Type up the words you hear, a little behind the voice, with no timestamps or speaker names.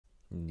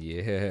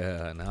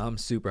Yeah, now I'm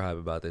super hype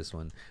about this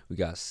one. We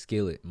got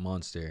Skillet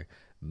Monster.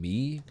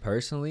 Me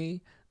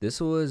personally,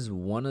 this was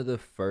one of the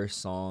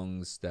first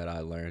songs that I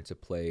learned to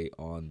play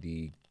on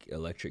the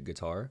electric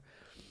guitar.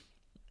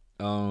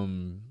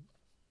 Um,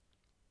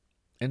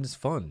 and it's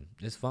fun.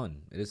 It's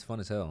fun. It is fun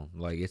as hell.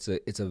 Like it's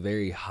a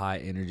very high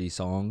energy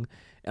song,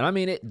 and I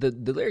mean the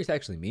lyrics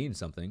actually mean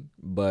something.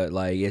 But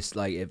like it's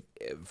like if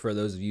for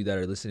those of you that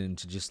are listening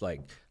to just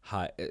like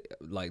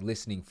like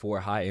listening for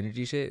high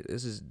energy shit,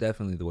 this is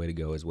definitely the way to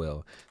go as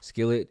well.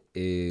 Skillet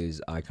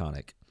is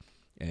iconic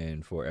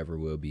and forever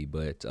will be.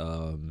 But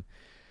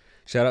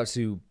shout out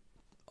to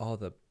all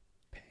the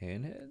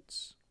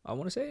panheads. I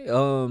want to say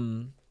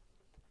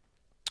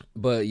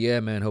but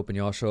yeah, man, hoping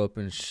y'all show up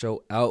and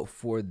show out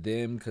for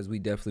them because we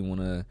definitely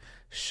want to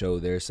show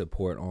their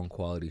support on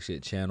Quality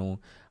Shit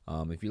channel.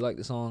 If you like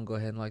the song, go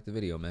ahead and like the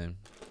video, man.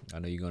 I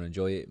know you're gonna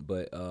enjoy it.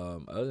 But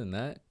other than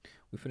that,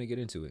 we finna get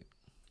into it.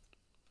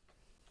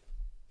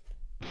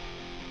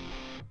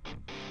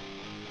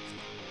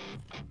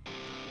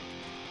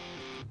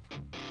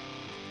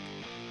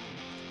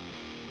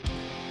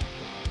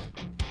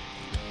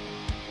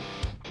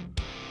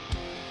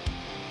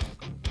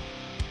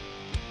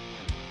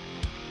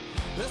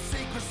 The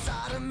secret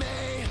side of me,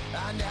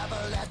 I never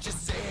let you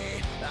see.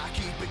 I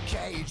keep it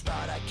caged,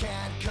 but I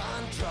can't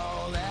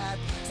control it.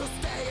 So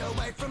stay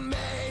away from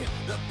me,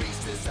 the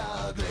beast is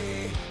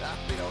ugly. I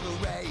feel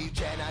the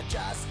rage and I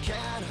just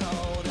can't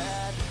hold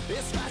it.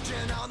 It's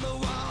scratching on the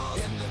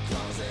walls, in the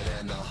closet,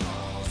 in the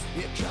halls.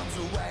 It comes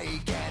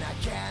awake and I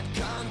can't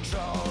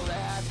control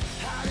it.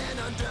 Hiding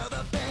under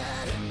the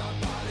bed, in my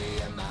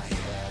body, in my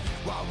head.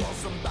 Why won't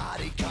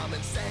somebody come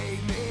and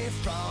save me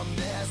from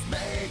this?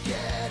 Make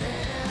it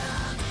end.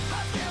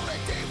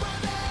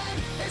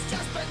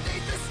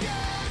 Beneath the skin,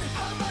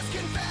 I must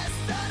confess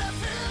that I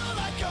feel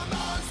like a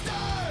monster.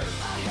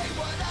 I hate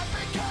what I've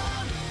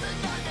become, the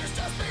nightmare's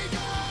just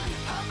begun.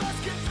 I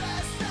must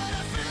confess that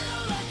I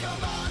feel like a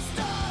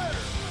monster.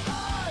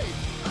 I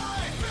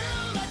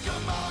feel like a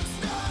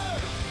monster.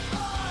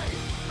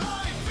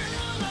 I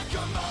feel like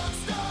a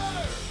monster.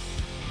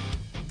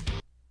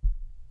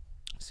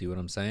 See what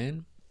I'm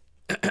saying?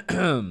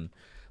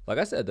 Like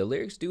I said, the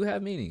lyrics do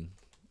have meaning.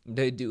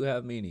 They do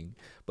have meaning,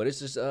 but it's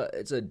just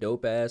it's a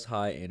dope ass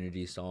high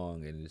energy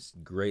song, and it's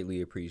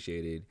greatly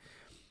appreciated.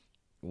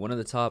 One of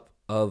the top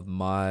of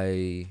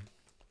my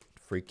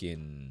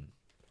freaking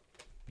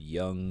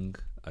young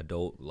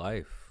adult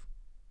life,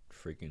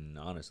 freaking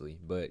honestly.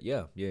 But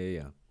yeah.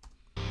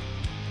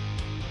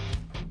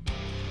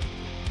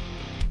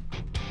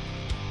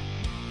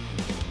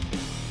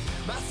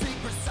 My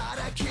secret side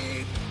I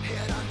keep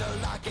hid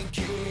under lock and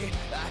key.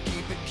 I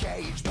keep it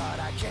caged, but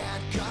I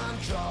can't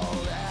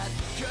control it.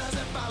 Cause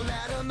if I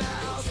let him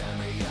out, he'll tear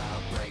me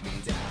up, break me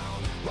down.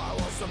 Why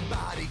won't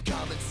somebody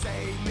come and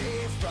save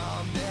me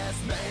from this?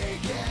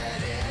 Make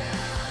it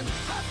end.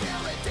 I feel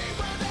it deep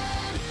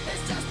within,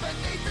 it's just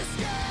beneath the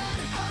skin.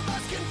 I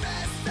must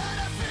confess that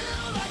I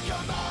feel like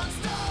a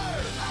monster.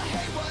 I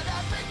hate what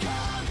I've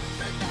become,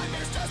 the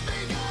nightmare's just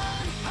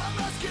begun. I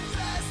must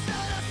confess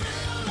that I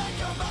feel like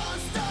a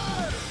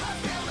monster. I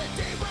feel it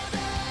deep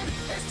within,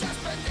 it's just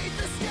beneath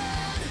the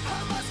skin.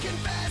 I must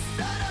confess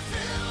that I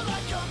feel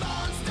like a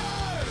monster.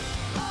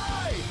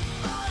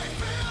 I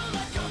feel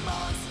like a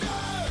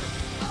monster.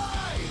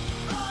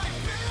 I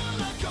feel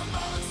like a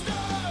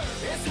monster.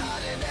 It's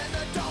hiding in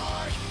the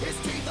dark, its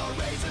teeth are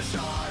razor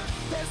sharp.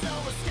 There's no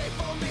escape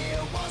for me,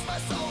 it wants my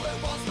soul, it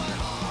wants my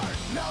heart.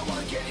 No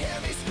one can hear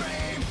me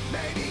scream,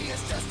 maybe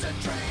it's just a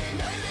dream.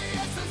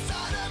 Maybe it's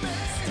inside of me.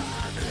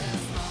 Start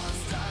this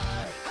monster.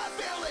 I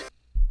feel it.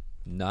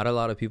 Not a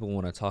lot of people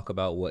want to talk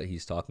about what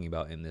he's talking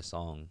about in this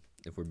song,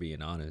 if we're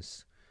being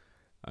honest.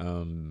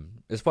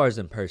 As far as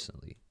them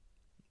personally,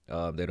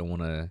 they don't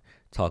want to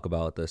talk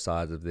about the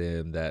sides of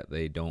them that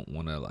they don't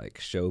want to like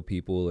show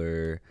people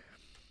or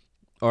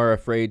are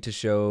afraid to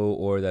show,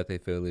 or that they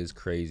feel is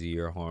crazy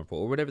or harmful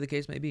or whatever the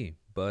case may be.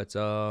 But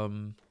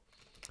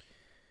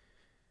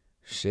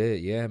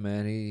shit, yeah,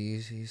 man,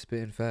 he's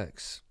spitting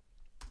facts.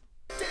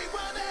 Deep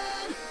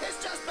within,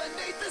 it's just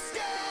beneath the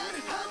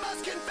skin. I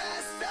must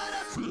confess that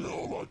I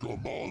feel like a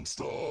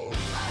monster.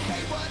 I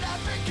hate what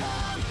I've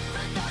become,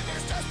 the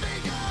nightmare's just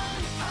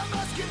begun. I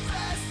must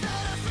confess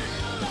that I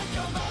feel like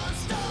a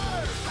monster.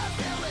 I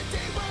feel it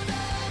deep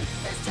within,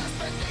 it's just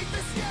beneath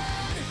the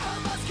skin. I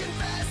must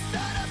confess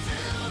that I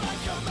feel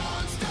like a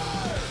monster.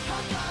 I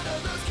kinda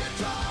lose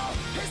control,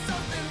 it's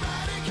something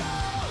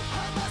radical.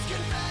 I must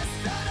confess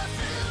that I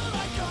feel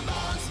like a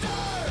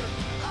monster.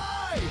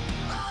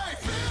 I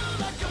feel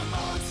like a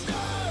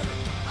monster.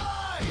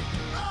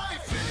 I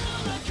feel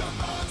like a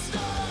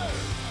monster.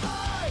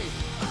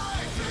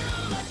 I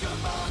feel like a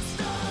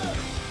monster.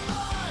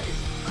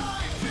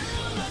 I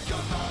feel like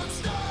a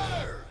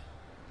monster.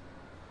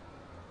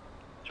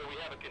 So we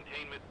have a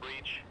containment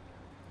breach.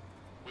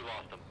 We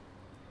lost them.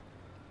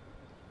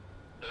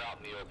 They're out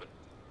in the open.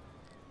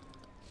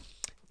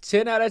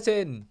 10 out of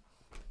 10.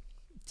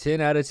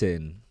 10 out of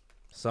 10.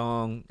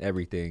 Song,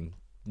 everything.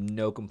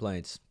 No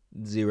complaints.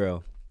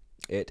 Zero.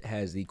 It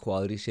has the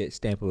quality shit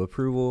stamp of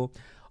approval.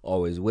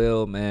 Always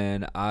will,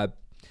 man.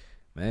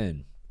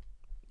 Man,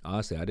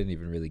 honestly, I didn't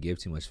even really give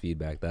too much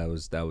feedback.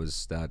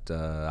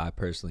 I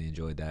personally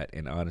enjoyed that,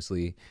 and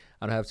honestly,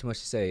 I don't have too much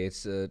to say.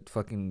 It's a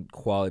fucking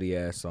quality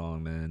ass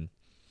song, man.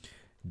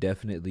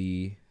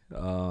 Definitely,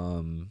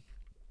 go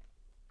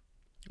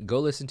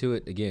listen to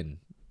it again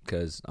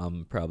because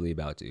I'm probably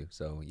about to.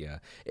 So yeah,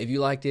 if you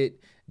liked it,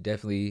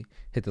 definitely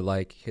hit the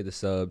like, hit the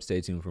sub.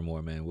 Stay tuned for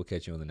more, man. We'll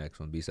catch you on the next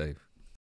one. Be safe.